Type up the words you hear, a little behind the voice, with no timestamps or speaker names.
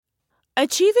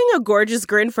Achieving a gorgeous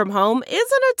grin from home isn't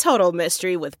a total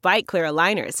mystery with Byte Clear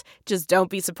aligners. Just don't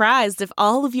be surprised if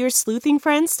all of your sleuthing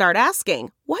friends start asking,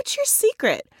 "What's your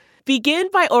secret?" Begin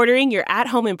by ordering your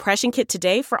at-home impression kit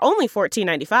today for only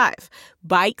 $14.95.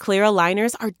 Byte Clear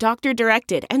aligners are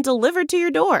doctor-directed and delivered to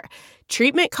your door.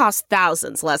 Treatment costs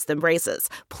thousands less than braces.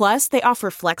 Plus, they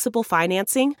offer flexible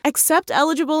financing, accept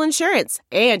eligible insurance,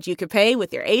 and you can pay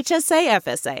with your HSA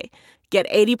FSA. Get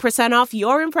 80% off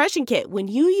your impression kit when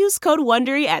you use code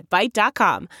WONDERY at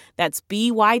Byte.com. That's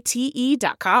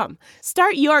BYTE.com.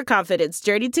 Start your confidence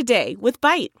journey today with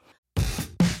Byte.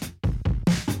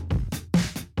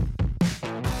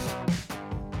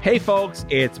 Hey folks,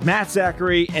 it's Matt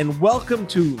Zachary, and welcome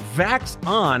to Vax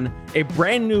On, a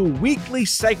brand new weekly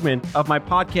segment of my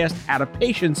podcast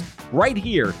Adaptations right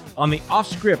here on the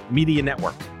Offscript Media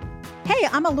Network. Hey,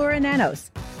 I'm Allura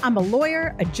Nanos. I'm a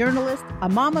lawyer, a journalist, a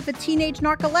mom of a teenage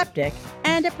narcoleptic,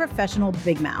 and a professional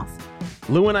big mouth.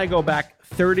 Lou and I go back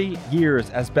 30 years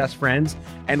as best friends,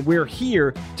 and we're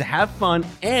here to have fun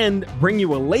and bring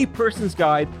you a layperson's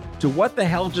guide to what the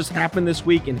hell just happened this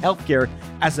week in healthcare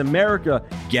as America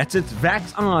gets its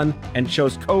vax on and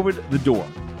shows COVID the door.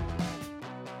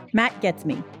 Matt gets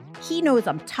me. He knows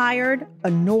I'm tired,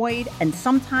 annoyed, and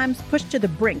sometimes pushed to the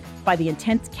brink by the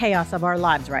intense chaos of our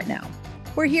lives right now.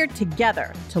 We're here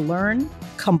together to learn,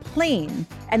 complain,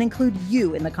 and include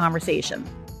you in the conversation.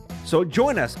 So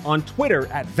join us on Twitter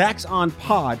at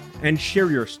VaxOnPod and share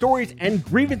your stories and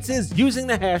grievances using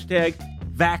the hashtag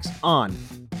VaxOn.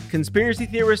 Conspiracy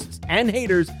theorists and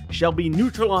haters shall be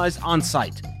neutralized on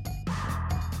sight.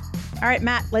 All right,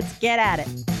 Matt, let's get at it.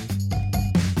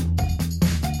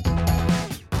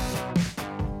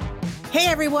 Hey,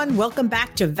 everyone. Welcome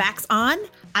back to Vax On.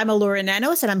 I'm Allura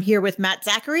Nanos, and I'm here with Matt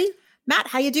Zachary. Matt,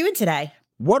 how you doing today?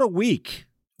 What a week.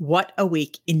 What a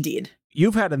week, indeed.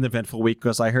 You've had an eventful week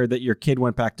because I heard that your kid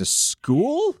went back to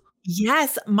school?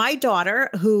 Yes, my daughter,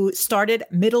 who started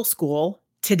middle school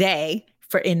today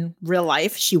in real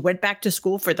life, she went back to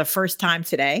school for the first time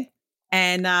today.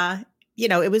 And,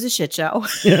 it was a shit show.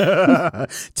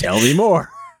 Tell me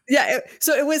more. Yeah,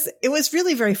 so it was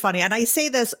really very funny. And I say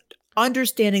this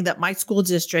understanding that my school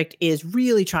district is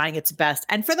really trying its best.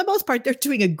 And for the most part, they're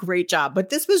doing a great job.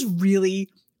 But this was really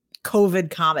COVID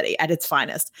comedy at its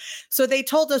finest. So they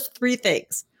told us three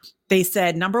things. They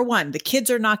said, number one, the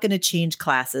kids are not going to change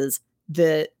classes.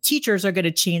 The teachers are going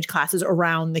to change classes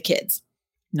around the kids.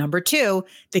 Number two,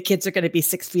 the kids are going to be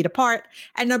 6 feet apart.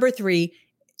 And number three,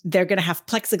 they're going to have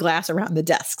plexiglass around the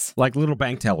desks. Like little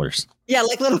bank tellers. Yeah,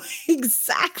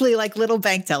 exactly like little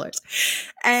bank tellers.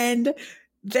 And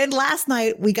then last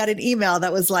night we got an email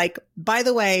that was like, by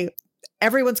the way,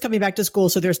 everyone's coming back to school,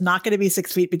 so there's not going to be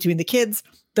 6 feet between the kids.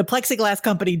 The plexiglass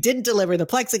company didn't deliver the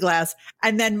plexiglass.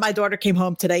 And then my daughter came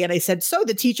home today and I said, so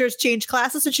the teachers changed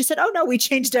classes? And she said, oh no, we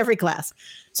changed every class.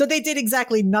 So they did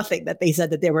exactly nothing that they said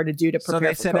that they were to do to prepare. So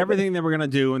they said COVID. Everything they were going to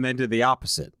do and then did the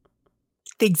opposite.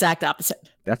 The exact opposite.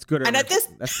 That's good. And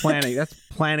that's planning. That's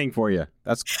planning for you.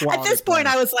 That's quality. At this point,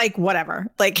 I was like, whatever.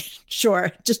 Like,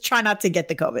 sure, just try not to get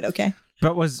the COVID, okay?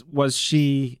 But was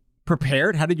she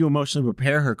prepared? How did you emotionally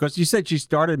prepare her? Because you said she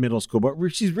started middle school, but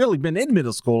she's really been in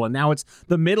middle school, and now it's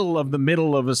the middle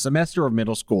of a semester of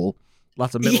middle school.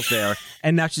 Lots of middles there,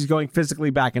 and now she's going physically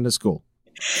back into school.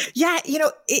 Yeah,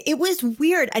 it was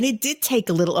weird, and it did take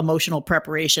a little emotional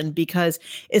preparation because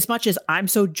as much as I'm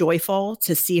so joyful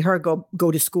to see her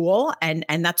go to school, and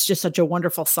that's just such a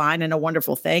wonderful sign and a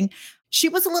wonderful thing, she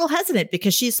was a little hesitant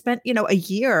because she spent, a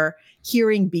year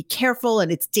hearing be careful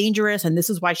and it's dangerous and this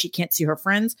is why she can't see her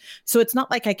friends. So it's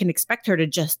not like I can expect her to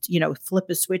just, flip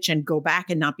a switch and go back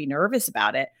and not be nervous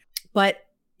about it. But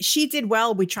she did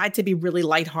well. We tried to be really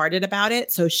lighthearted about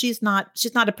it. So she's not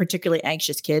a particularly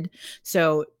anxious kid.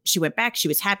 So she went back. She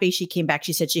was happy. She came back.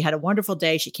 She said she had a wonderful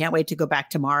day. She can't wait to go back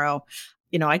tomorrow.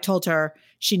 I told her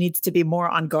she needs to be more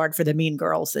on guard for the mean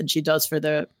girls than she does for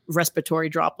the respiratory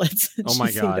droplets. Oh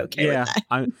my God. Okay,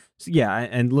 yeah.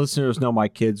 And listeners know my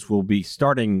kids will be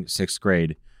starting 6th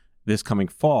grade this coming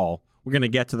fall. We're going to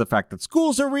get to the fact that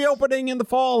schools are reopening in the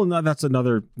fall. And that's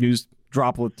another news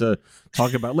droplet to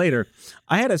talk about later.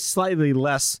 I had a slightly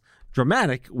less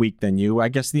dramatic week than you. I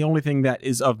guess the only thing that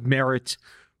is of merit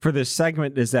for this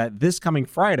segment is that this coming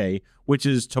Friday, which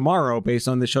is tomorrow based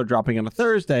on the show dropping on a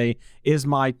Thursday, is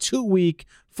my 2-week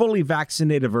fully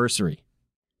vaccinated anniversary.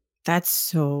 That's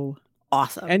so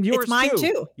awesome. And yours it's mine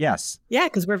too. Yes. Yeah,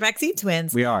 because we're vaccine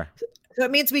twins. We are. So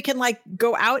it means we can like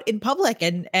go out in public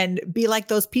and be like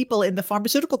those people in the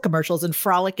pharmaceutical commercials and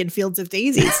frolic in fields of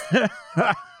daisies.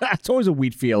 It's always a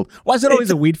wheat field. Why is it always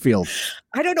a wheat field?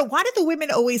 I don't know. Why do the women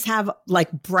always have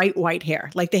like bright white hair?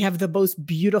 Like they have the most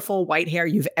beautiful white hair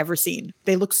you've ever seen.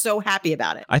 They look so happy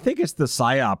about it. I think it's the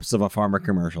psyops of a pharma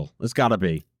commercial. It's got to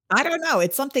be. I don't know.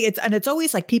 It's something. It's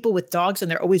always like people with dogs, and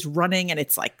they're always running, and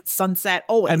it's like sunset.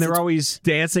 Always, and they're always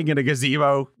dancing in a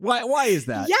gazebo. Why is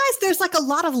that? Yes, there's like a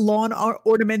lot of lawn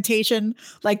ornamentation.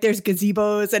 Like there's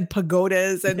gazebos and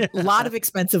pagodas and a lot of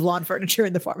expensive lawn furniture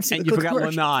in the pharmaceutical. And you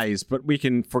forgot lanais, but we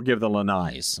can forgive the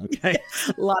lanais. Okay,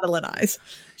 a lot of lanais.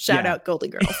 Shout out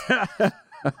Golden Girls.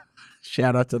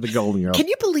 Shout out to the Golden Girls. Can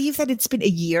you believe that it's been a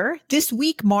year? This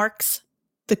week marks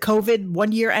the COVID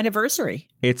 1-year anniversary.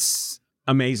 It's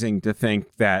amazing to think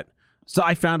that. So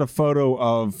I found a photo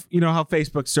of, you know how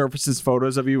Facebook surfaces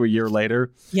photos of you a year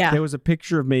later? Yeah. There was a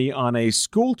picture of me on a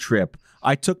school trip.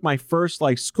 I took my first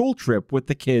school trip with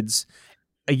the kids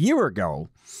a year ago.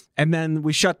 And then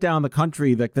we shut down the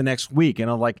country like the next week. And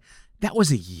I'm like, that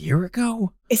was a year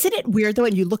ago? Isn't it weird though?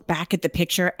 And you look back at the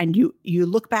picture and you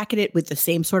look back at it with the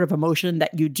same sort of emotion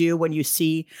that you do when you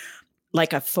see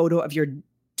like a photo of your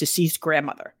deceased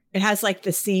grandmother. It has like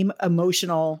the same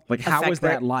emotional like how effect, was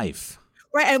that life?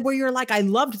 Right. And where you're like, I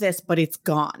loved this, but it's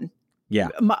gone. Yeah.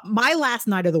 My last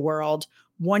night of the world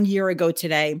 1 year ago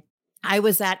today, I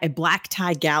was at a black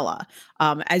tie gala.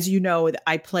 As you know,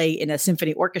 I play in a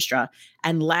symphony orchestra.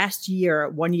 And last year,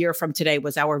 1 year from today,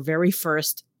 was our very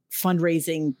first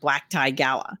fundraising black tie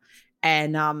gala.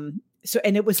 And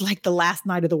and it was like the last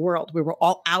night of the world. We were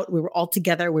all out. We were all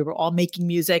together. We were all making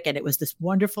music. And it was this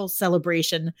wonderful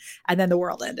celebration. And then the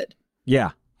world ended.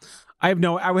 Yeah. I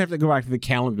would have to go back to the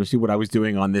calendar to see what I was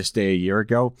doing on this day a year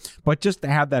ago. But just to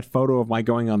have that photo of my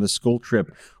going on the school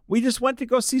trip, we just went to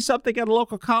go see something at a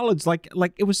local college. Like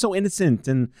it was so innocent.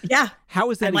 And yeah, how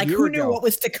was that and like a year who ago? knew what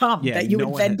was to come? Yeah, that you no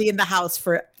would then be in the house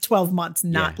for 12 months,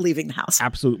 not leaving the house.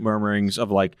 Absolute murmurings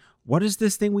of like, what is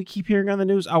this thing we keep hearing on the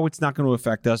news? Oh, it's not going to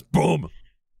affect us. Boom.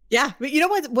 Yeah. But you know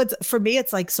what's for me,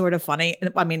 it's like sort of funny.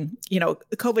 I mean, you know,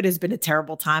 COVID has been a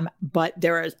terrible time, but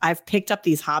I've picked up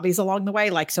these hobbies along the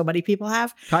way, like so many people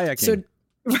have. Kayaking.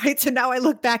 So now I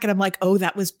look back and I'm like, oh,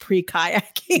 that was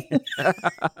pre-kayaking.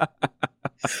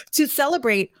 To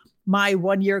celebrate my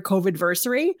 1 year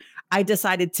COVID-versary, I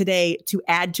decided today to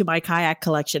add to my kayak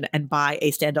collection and buy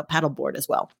a stand-up paddleboard as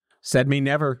well. Said me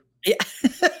never. Yeah.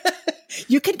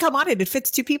 You can come on it. It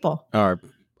fits 2 people. All right.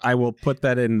 I will put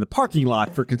that in the parking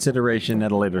lot for consideration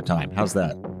at a later time. How's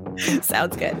that?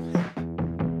 Sounds good.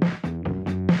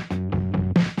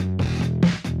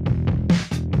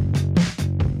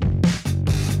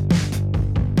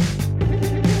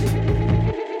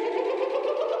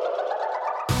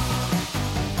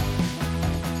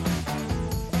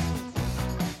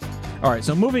 All right.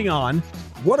 So moving on,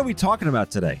 what are we talking about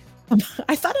today?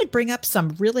 I thought I'd bring up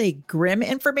some really grim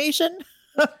information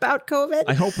about COVID.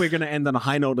 I hope we're going to end on a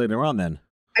high note later on then.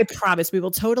 I promise we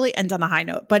will totally end on a high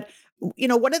note. But, you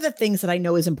know, one of the things that I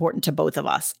know is important to both of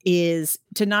us is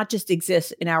to not just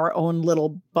exist in our own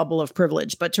little bubble of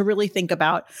privilege, but to really think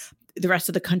about the rest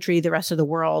of the country, the rest of the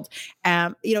world.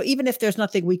 You know, even if there's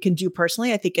nothing we can do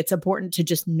personally, I think it's important to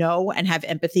just know and have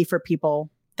empathy for people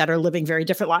that are living very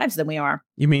different lives than we are.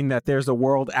 You mean that there's a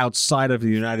world outside of the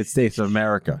United States of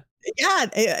America? Yeah.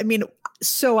 I mean,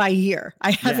 so I hear.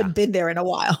 I haven't been there in a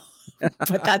while.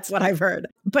 But that's what I've heard.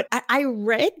 But I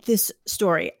read this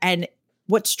story, and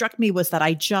what struck me was that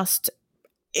I just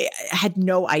had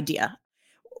no idea.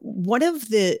 One of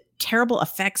the terrible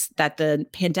effects that the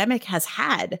pandemic has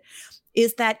had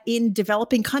is that in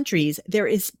developing countries, there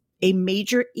is a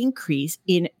major increase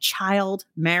in child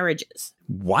marriages.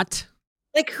 What?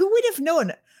 Like, who would have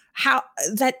known how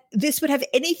that this would have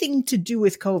anything to do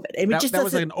with COVID? I mean, that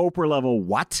was like an Oprah level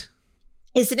what?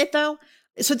 Isn't it though?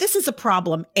 So this is a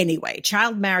problem anyway.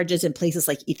 Child marriages in places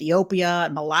like Ethiopia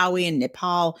and Malawi and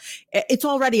Nepal, it's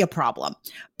already a problem.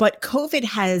 But COVID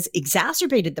has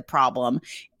exacerbated the problem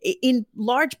in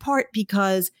large part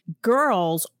because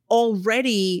girls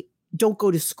already don't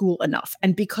go to school enough.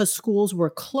 And because schools were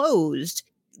closed,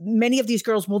 many of these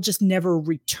girls will just never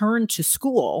return to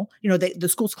school. You know, the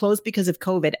schools closed because of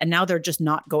COVID, and now they're just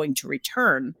not going to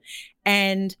return.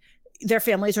 And their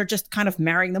families are just kind of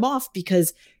marrying them off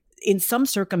because in some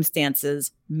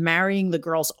circumstances, marrying the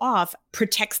girls off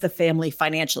protects the family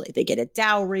financially. They get a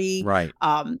dowry. Right.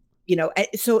 You know,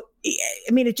 so,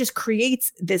 I mean, it just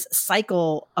creates this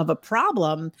cycle of a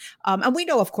problem. And we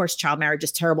know, of course, child marriage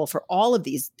is terrible for all of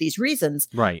these reasons.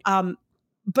 Right.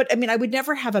 But I mean, I would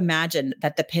never have imagined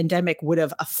that the pandemic would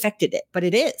have affected it, but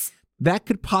it is. That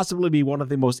could possibly be one of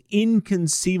the most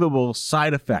inconceivable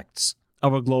side effects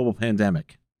of a global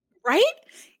pandemic. Right?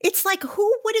 It's like,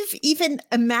 who would have even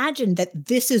imagined that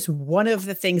this is one of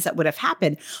the things that would have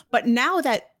happened? But now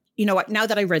that, now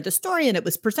that I read the story and it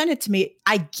was presented to me,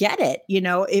 I get it.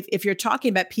 If you're talking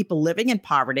about people living in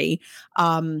poverty,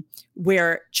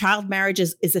 where child marriage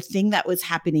is a thing that was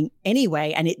happening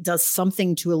anyway, and it does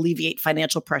something to alleviate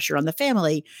financial pressure on the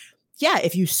family. Yeah,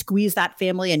 if you squeeze that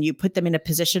family and you put them in a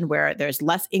position where there's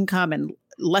less income and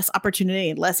less opportunity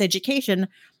and less education,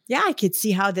 yeah, I could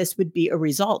see how this would be a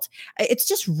result. It's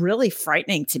just really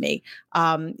frightening to me.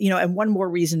 And one more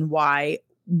reason why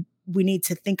we need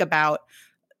to think about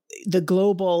the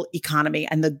global economy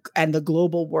and the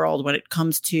global world when it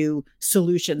comes to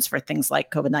solutions for things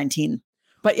like COVID-19.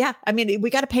 But yeah, I mean, we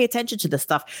got to pay attention to this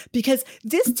stuff, because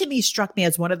this to me struck me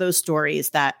as one of those stories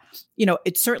that,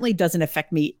 it certainly doesn't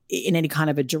affect me in any kind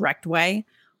of a direct way,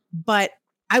 but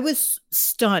I was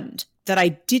stunned that I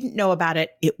didn't know about it.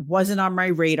 It wasn't on my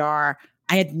radar.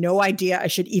 I had no idea I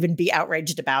should even be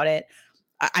outraged about it.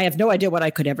 I have no idea what I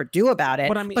could ever do about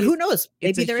it. But who knows?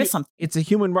 Maybe there is something. It's a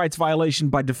human rights violation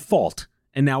by default,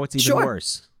 and now it's even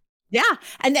worse. Yeah.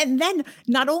 And then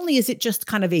not only is it just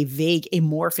kind of a vague,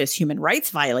 amorphous human rights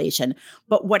violation,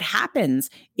 but what happens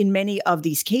in many of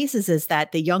these cases is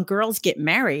that the young girls get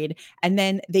married and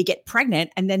then they get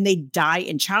pregnant and then they die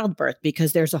in childbirth,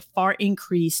 because there's a far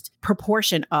increased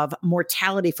proportion of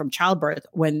mortality from childbirth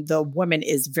when the woman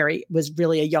was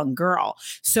really a young girl.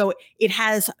 So it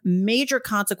has major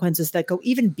consequences that go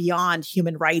even beyond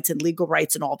human rights and legal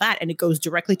rights and all that. And it goes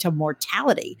directly to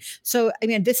mortality. So, I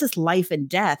mean, this is life and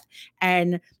death.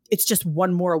 And it's just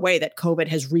one more way that COVID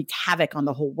has wreaked havoc on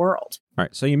the whole world. All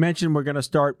right. So you mentioned we're going to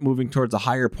start moving towards a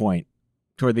higher point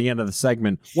toward the end of the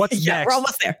segment. What's next? We're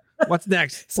almost there. What's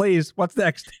next? Please, what's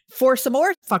next? For some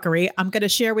more fuckery, I'm going to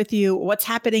share with you what's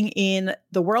happening in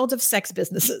the world of sex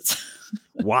businesses.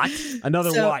 What?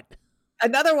 What?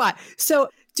 Another what? So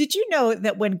did you know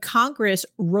that when Congress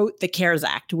wrote the CARES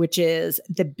Act, which is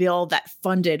the bill that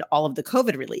funded all of the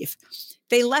COVID relief,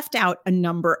 they left out a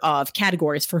number of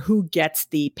categories for who gets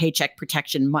the paycheck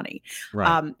protection money.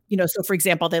 Right. So for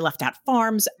example, they left out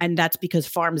farms, and that's because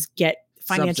farms get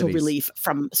financial relief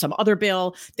from some other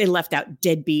bill. They left out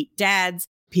deadbeat dads,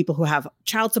 people who have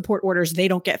child support orders. They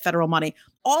don't get federal money.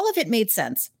 All of it made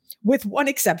sense, with one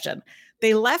exception.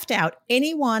 They left out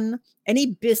any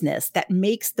business that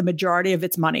makes the majority of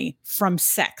its money from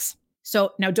sex.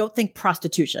 So now don't think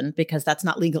prostitution, because that's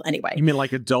not legal anyway. You mean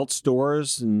like adult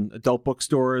stores and adult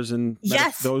bookstores and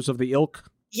those of the ilk?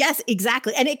 Yes,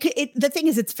 exactly. And the thing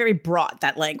is, it's very broad,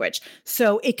 that language.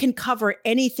 So it can cover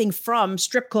anything from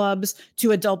strip clubs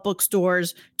to adult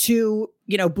bookstores to,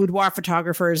 boudoir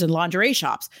photographers and lingerie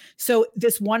shops. So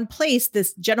this one place,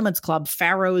 this gentleman's club,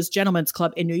 Pharaoh's Gentleman's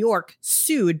Club in New York,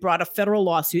 brought a federal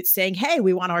lawsuit saying, hey,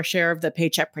 we want our share of the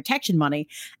paycheck protection money.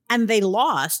 And they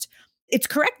lost. It's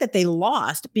correct that they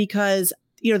lost because,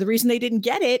 the reason they didn't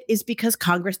get it is because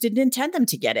Congress didn't intend them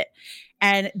to get it.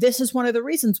 And this is one of the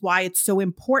reasons why it's so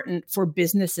important for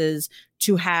businesses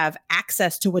to have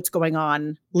access to what's going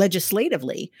on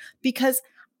legislatively, because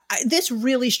this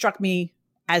really struck me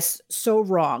as so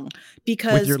wrong.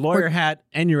 Because with your lawyer hat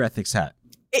and your ethics hat.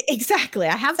 Exactly.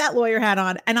 I have that lawyer hat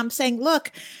on, and I'm saying,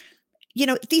 look,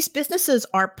 these businesses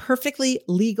are perfectly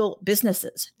legal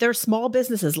businesses. They're small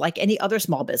businesses like any other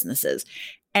small businesses.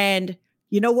 And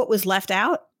you know what was left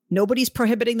out? Nobody's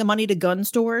prohibiting the money to gun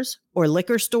stores or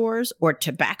liquor stores or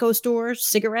tobacco stores,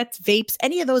 cigarettes, vapes,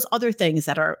 any of those other things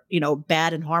that are,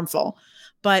 bad and harmful.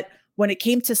 But when it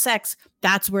came to sex,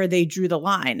 that's where they drew the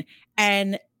line.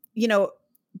 And,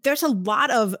 there's a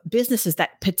lot of businesses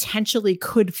that potentially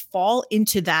could fall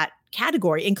into that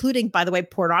category, including, by the way,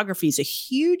 pornography is a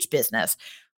huge business.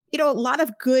 A lot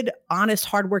of good, honest,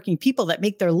 hardworking people that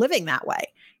make their living that way.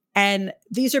 And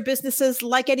these are businesses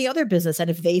like any other business. And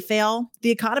if they fail,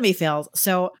 the economy fails.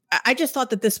 So I just thought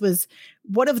that this was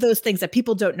one of those things that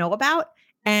people don't know about.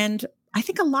 And I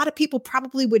think a lot of people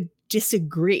probably would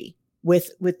disagree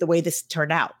with the way this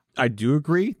turned out. I do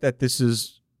agree that this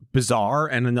is bizarre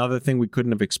and another thing we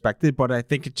couldn't have expected, but I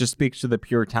think it just speaks to the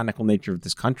puritanical nature of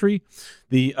this country,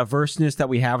 the averseness that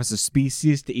we have as a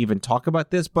species to even talk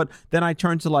about this. But then I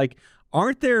turn to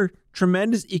aren't there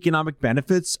tremendous economic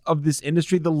benefits of this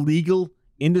industry, the legal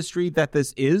industry that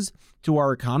this is, to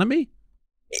our economy?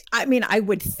 I mean, I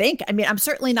would think. I mean, I'm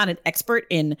certainly not an expert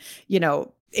in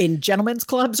gentlemen's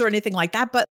clubs or anything like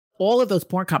that, but all of those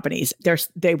porn companies,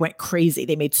 they went crazy.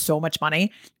 They made so much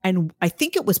money. And I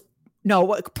think it was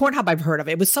Pornhub I've heard of.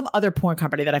 It was some other porn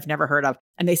company that I've never heard of.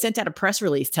 And they sent out a press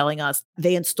release telling us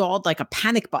they installed a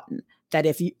panic button that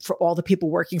for all the people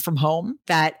working from home,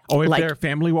 that if their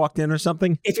family walked in or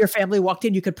something, if your family walked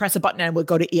in, you could press a button and it would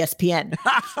go to ESPN.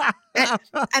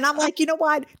 and I'm like, you know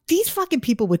what? These fucking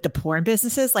people with the porn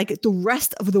businesses, like the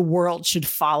rest of the world should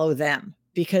follow them,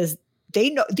 because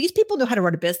these people know how to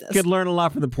run a business. Could learn a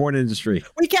lot from the porn industry.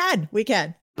 We can.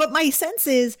 But my sense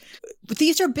is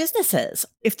these are businesses.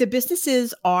 If the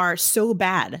businesses are so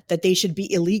bad that they should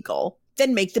be illegal,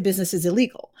 then make the businesses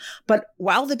illegal. But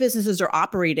while the businesses are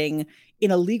operating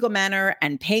in a legal manner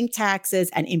and paying taxes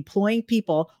and employing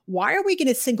people, why are we going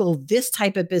to single this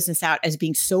type of business out as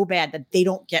being so bad that they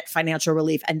don't get financial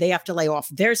relief and they have to lay off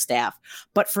their staff?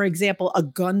 But for example, a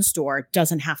gun store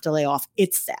doesn't have to lay off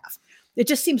its staff. It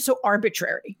just seems so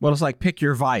arbitrary. Well, it's like pick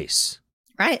your vice.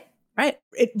 Right.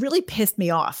 It really pissed me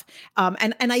off.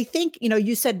 And I think,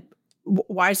 you said,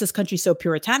 why is this country so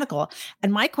puritanical?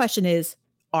 And my question is,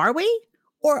 are we?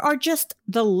 Or are just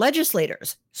the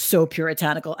legislators so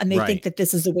puritanical and they think that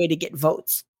this is a way to get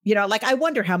votes? I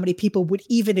wonder how many people would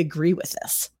even agree with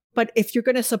this. But if you're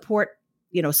going to support,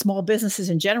 small businesses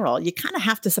in general, you kind of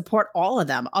have to support all of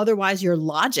them. Otherwise, your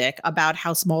logic about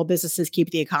how small businesses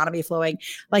keep the economy flowing,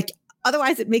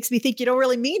 otherwise it makes me think you don't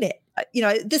really mean it.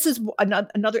 This is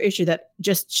another issue that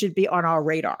just should be on our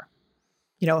radar.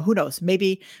 Who knows?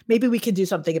 Maybe we can do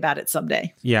something about it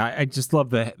someday. Yeah, I just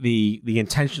love the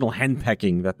intentional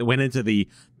henpecking that went into the.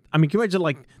 I mean, can you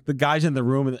imagine the guys in the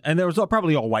room, and there was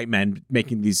probably all white men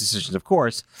making these decisions, of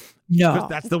course. No, because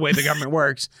that's the way the government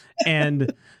works.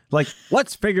 And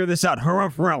let's figure this out.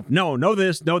 Harumph. No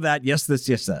this, no that. Yes, this,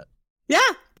 yes, that. Yeah,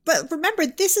 but remember,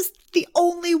 this is the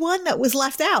only one that was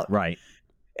left out. Right.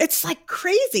 It's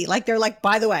crazy. They're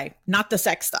by the way, not the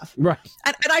sex stuff. Right.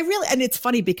 And it's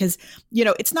funny because,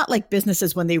 it's not like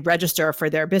businesses when they register for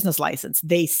their business license,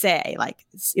 they say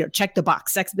check the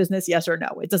box, sex business, yes or no.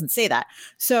 It doesn't say that.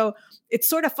 So it's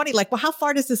sort of funny. Well, how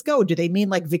far does this go? Do they mean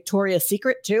Victoria's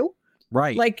Secret too?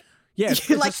 Right. Yeah, it's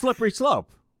a slippery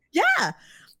slope. Yeah.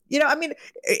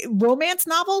 Romance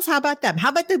novels. How about them? How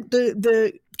about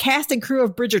the cast and crew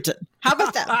of Bridgerton? How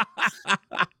about that?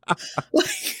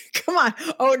 Come on.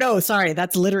 Oh, no, sorry.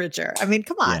 That's literature.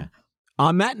 Come on. Yeah.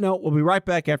 On that note, we'll be right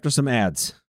back after some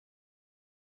ads.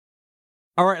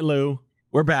 All right, Lou,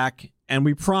 we're back. And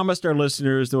we promised our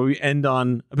listeners that we end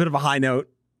on a bit of a high note.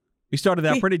 We started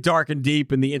out pretty dark and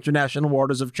deep in the international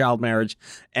waters of child marriage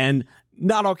and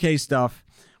not okay stuff.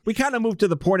 We kind of moved to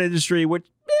the porn industry, which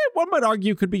one might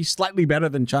argue could be slightly better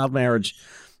than child marriage.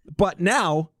 But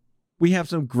now we have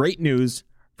some great news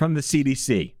from the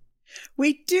CDC.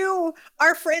 We do.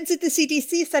 Our friends at the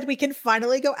CDC said we can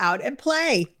finally go out and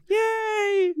play.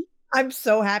 Yay! I'm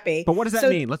so happy. But what does that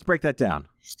mean? Let's break that down.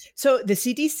 So the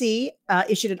CDC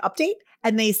issued an update,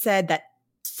 and they said that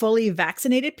fully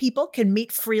vaccinated people can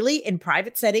meet freely in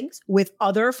private settings with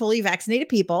other fully vaccinated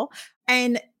people,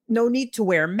 and no need to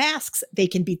wear masks. They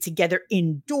can be together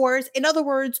indoors. In other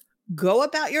words, go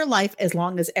about your life as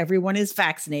long as everyone is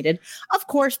vaccinated. Of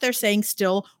course, they're saying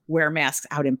still wear masks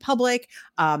out in public,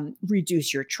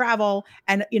 reduce your travel,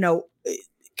 and,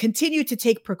 continue to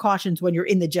take precautions when you're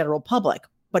in the general public.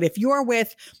 But if you're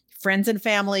with friends and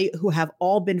family who have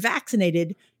all been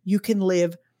vaccinated, you can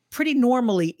live pretty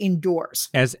normally indoors.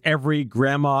 As every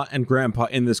grandma and grandpa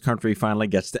in this country finally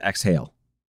gets to exhale.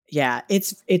 Yeah,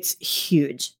 it's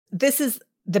huge. This is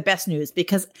the best news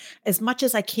because as much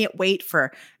as I can't wait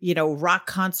for, rock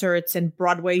concerts and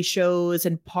Broadway shows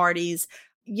and parties,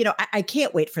 I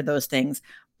can't wait for those things.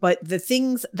 But the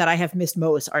things that I have missed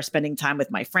most are spending time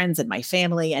with my friends and my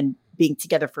family and being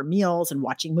together for meals and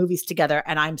watching movies together.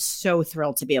 And I'm so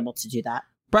thrilled to be able to do that.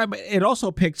 But it also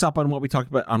picks up on what we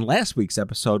talked about on last week's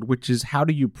episode, which is how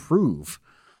do you prove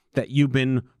that you've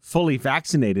been fully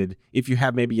vaccinated if you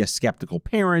have maybe a skeptical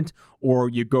parent or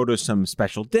you go to some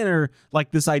special dinner,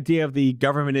 like this idea of the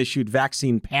government-issued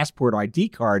vaccine passport ID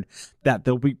card that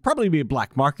there'll probably be a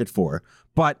black market for.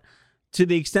 But to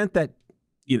the extent that,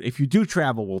 if you do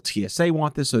travel, will TSA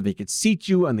want this so they could seat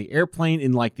you on the airplane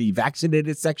in the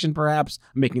vaccinated section, perhaps?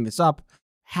 I'm making this up.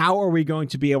 How are we going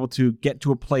to be able to get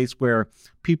to a place where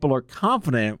people are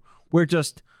confident we're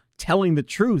just telling the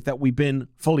truth that we've been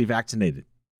fully vaccinated?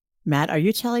 Matt, are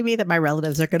you telling me that my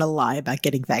relatives are going to lie about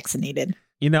getting vaccinated?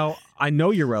 I know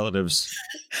your relatives.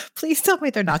 Please tell me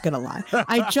they're not going to lie.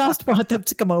 I just want them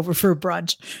to come over for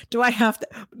brunch. Do I have to?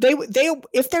 They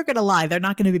if they're going to lie, they're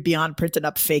not going to be beyond printing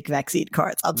up fake vaccine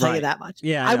cards. I'll tell you that much.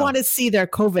 Yeah, I want to see their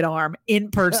COVID arm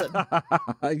in person.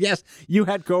 Yes, you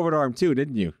had COVID arm too,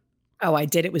 didn't you? Oh, I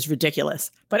did. It was ridiculous.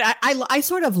 But I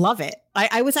sort of love it.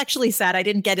 I was actually sad I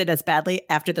didn't get it as badly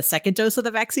after the second dose of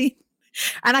the vaccine.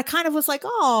 And I kind of was like,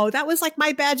 oh, that was like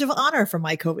my badge of honor for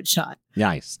my COVID shot.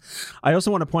 Nice. I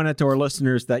also want to point out to our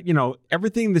listeners that,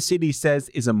 everything the city says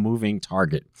is a moving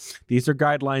target. These are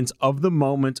guidelines of the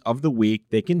moment, of the week.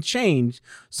 They can change.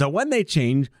 So when they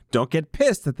change, don't get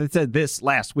pissed that they said this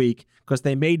last week, because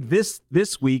they made this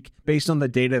week based on the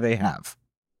data they have.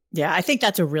 Yeah, I think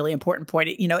that's a really important point.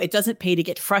 It doesn't pay to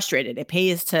get frustrated. It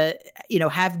pays to,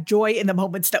 have joy in the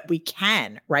moments that we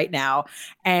can right now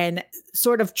and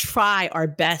sort of try our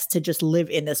best to just live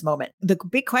in this moment. The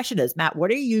big question is, Matt,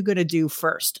 what are you going to do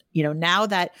first? Now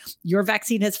that your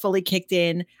vaccine has fully kicked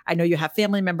in, I know you have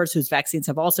family members whose vaccines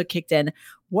have also kicked in.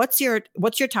 What's your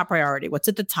top priority? What's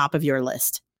at the top of your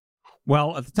list?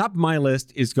 Well, at the top of my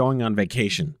list is going on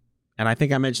vacation. And I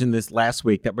think I mentioned this last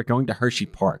week that we're going to Hershey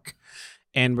Park.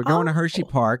 And we're going to Hershey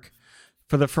Park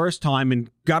for the first time in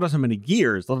God knows how many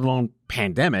years, let alone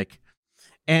pandemic.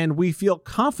 And we feel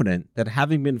confident that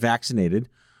having been vaccinated,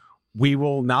 we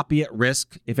will not be at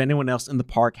risk if anyone else in the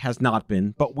park has not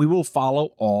been, but we will follow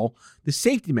all the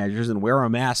safety measures and wear our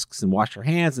masks and wash our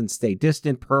hands and stay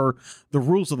distant per the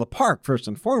rules of the park, first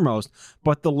and foremost.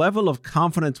 But the level of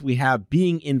confidence we have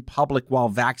being in public while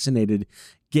vaccinated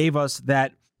gave us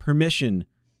that permission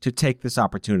to take this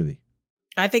opportunity.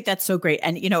 I think that's so great.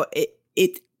 And,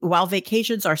 while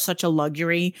vacations are such a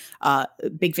luxury,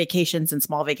 big vacations and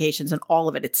small vacations and all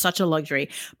of it, it's such a luxury.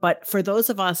 But for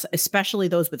those of us, especially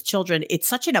those with children, it's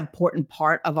such an important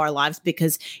part of our lives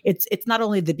because it's not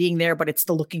only the being there, but it's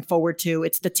the looking forward to,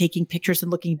 it's the taking pictures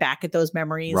and looking back at those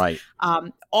memories. Right.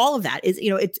 All of that is,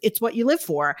 it's what you live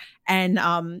for. And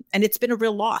it's been a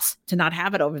real loss to not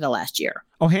have it over the last year.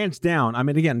 Oh, hands down. I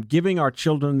mean, again, giving our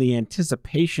children the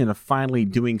anticipation of finally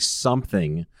doing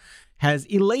something has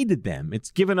elated them. It's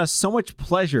given us so much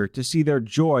pleasure to see their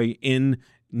joy in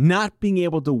not being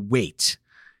able to wait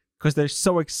because they're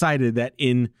so excited that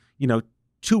in,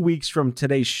 2 weeks from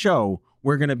today's show,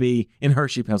 we're going to be in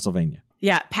Hershey, Pennsylvania.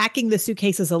 Yeah, packing the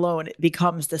suitcases alone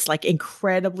becomes this like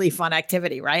incredibly fun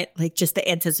activity, right? Like just the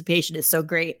anticipation is so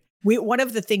great. One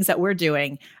of the things that we're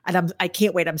doing, and I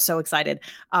can't wait, I'm so excited.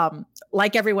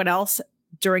 Like everyone else,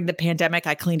 during the pandemic,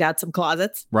 I cleaned out some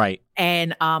closets. Right.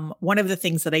 And one of the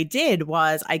things that I did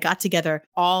was I got together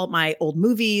all my old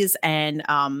movies and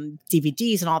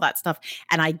DVDs and all that stuff,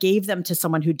 and I gave them to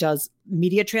someone who does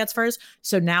media transfers.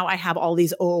 So now I have all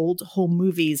these old home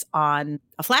movies on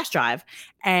a flash drive,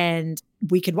 and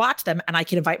we can watch them, and I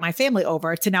can invite my family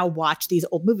over to now watch these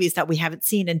old movies that we haven't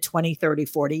seen in 20, 30,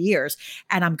 40 years.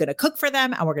 And I'm going to cook for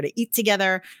them, and we're going to eat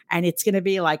together, and it's going to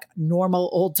be like normal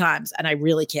old times. And I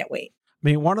really can't wait. I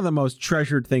mean, one of the most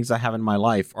treasured things I have in my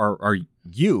life are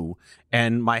you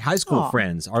and my high school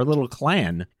friends, our little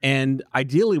clan. And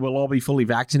ideally, we'll all be fully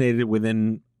vaccinated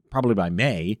within probably by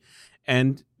May.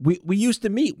 And we used to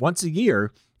meet once a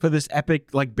year for this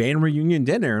epic like band reunion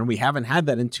dinner. And we haven't had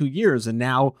that in 2 years. And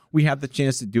now we have the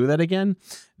chance to do that again.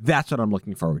 That's what I'm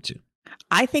looking forward to.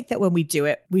 I think that when we do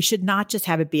it, we should not just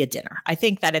have it be a dinner. I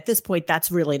think that at this point, that's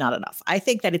really not enough. I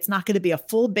think that it's not going to be a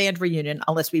full band reunion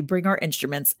unless we bring our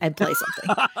instruments and play something.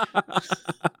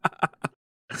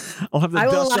 I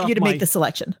will allow you to make the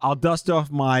selection. I'll dust off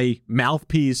my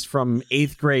mouthpiece from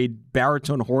 8th grade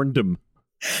baritone horndom.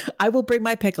 I will bring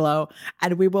my piccolo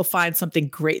and we will find something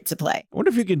great to play. I wonder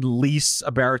if you can lease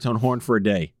a baritone horn for a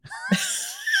day.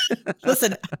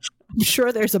 Listen, I'm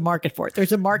sure there's a market for it.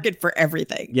 There's a market for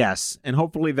everything. Yes. And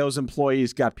hopefully those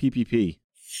employees got PPP.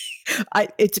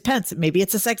 It depends. Maybe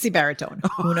it's a sexy baritone.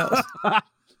 Who knows?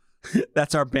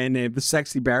 That's our band name, the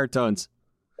Sexy Baritones.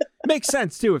 Makes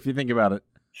sense, too, if you think about it.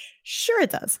 Sure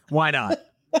it does. Why not?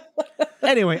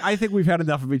 Anyway, I think we've had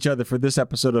enough of each other for this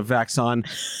episode of Vax On.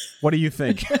 What do you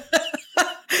think?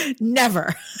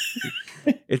 Never.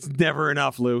 It's never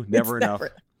enough, Lou. Never enough.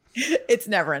 It's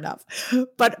never enough.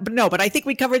 But I think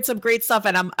we covered some great stuff,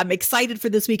 and I'm excited for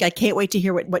this week. I can't wait to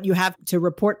hear what you have to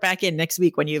report back in next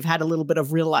week when you've had a little bit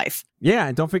of real life. Yeah,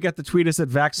 and don't forget to tweet us at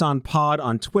VaxOnPod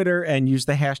on Twitter and use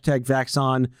the hashtag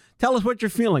VaxOn. Tell us what you're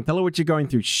feeling. Tell us what you're going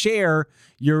through. Share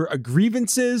your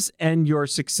grievances and your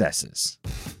successes.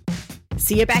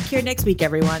 See you back here next week,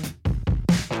 everyone.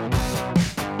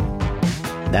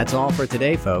 That's all for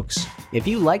today, folks. If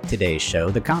you like today's show,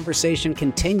 the conversation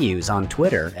continues on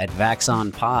Twitter at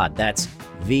VaxOnPod. That's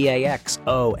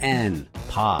VAXON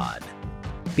Pod.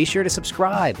 Be sure to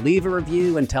subscribe, leave a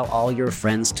review, and tell all your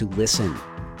friends to listen.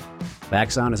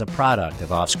 Vaxon is a product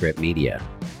of Offscript Media.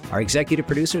 Our executive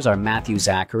producers are Matthew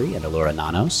Zachary and Alora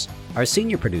Nanos. Our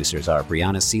senior producers are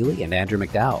Brianna Seeley and Andrew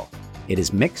McDowell. It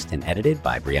is mixed and edited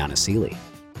by Brianna Seeley.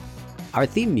 Our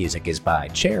theme music is by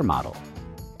Chair Model.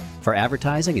 For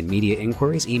advertising and media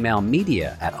inquiries, email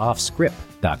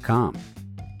media@offscript.com.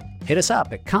 Hit us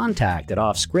up at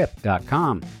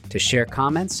contact@offscript.com to share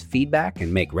comments, feedback,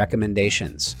 and make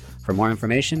recommendations. For more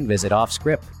information, visit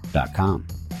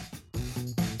offscript.com.